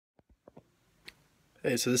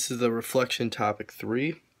Hey, so this is the reflection topic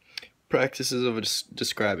 3, practices of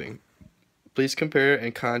describing. Please compare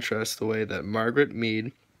and contrast the way that Margaret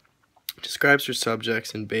Mead describes her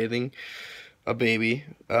subjects in Bathing a Baby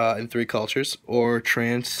in Three Cultures, or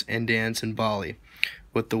Trance and Dance in Bali,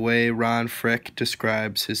 with the way Ron Frick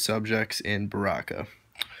describes his subjects in Baraka.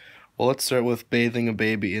 Well, let's start with Bathing a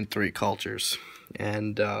Baby in Three Cultures,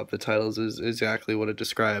 and the title is exactly what it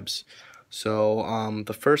describes. So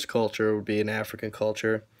the first culture would be an African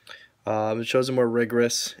culture. It shows a more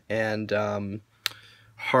rigorous and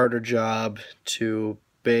harder job to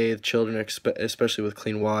bathe children, especially with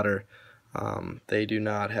clean water. They do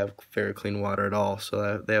not have very clean water at all,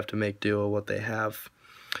 so they have to make do with what they have.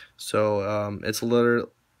 So it's literally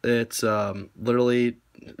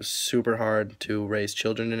super hard to raise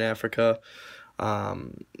children in Africa.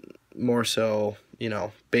 Um, More so,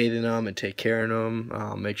 bathing them and take care of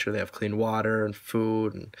them, make sure they have clean water and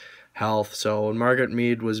food and health. So when Margaret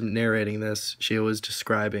Mead was narrating this, she was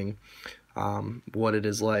describing what it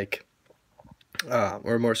is like,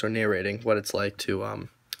 or more so narrating what it's like to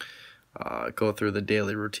go through the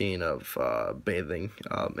daily routine of bathing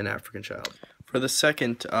an African child. For the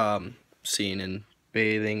second scene in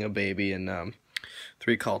Bathing a Baby in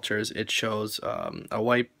Three Cultures, it shows a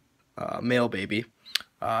white male baby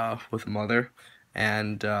with a mother,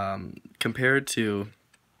 and compared to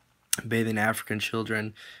bathing African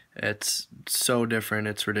children, it's so different.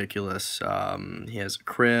 It's ridiculous. He has a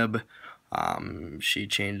crib. She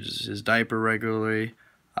changes his diaper regularly.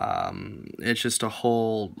 It's just a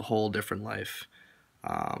whole different life.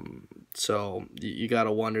 So you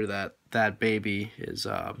gotta wonder that that baby is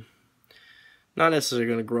not necessarily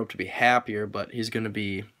going to grow up to be happier, but he's going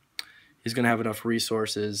to have enough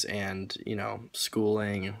resources and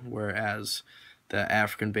schooling, whereas the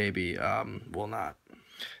African baby will not.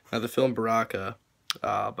 Now the film Baraka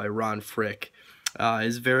by Ron Frick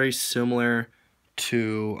is very similar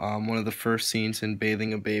to one of the first scenes in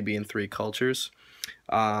Bathing a Baby in Three Cultures,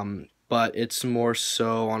 but it's more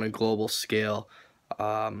so on a global scale.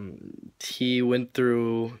 He went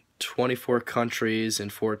through 24 countries in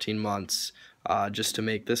 14 months just to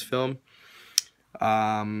make this film.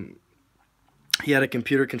 He had a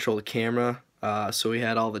computer controlled camera, so he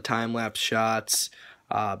had all the time-lapse shots,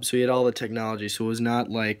 so he had all the technology, so it was not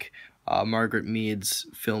like Margaret Mead's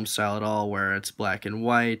film style at all, where it's black and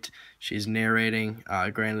white, she's narrating.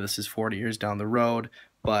 Granted, this is 40 years down the road,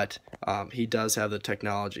 but he does have the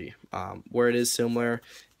technology. Where it is similar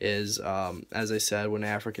is, as I said, when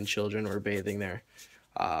African children were bathing their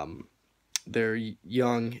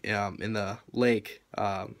young in the lake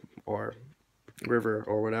or river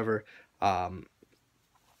or whatever.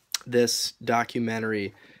 This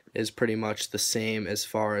documentary is pretty much the same as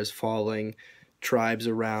far as following tribes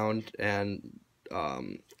around and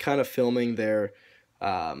kind of filming their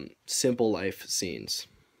simple life scenes.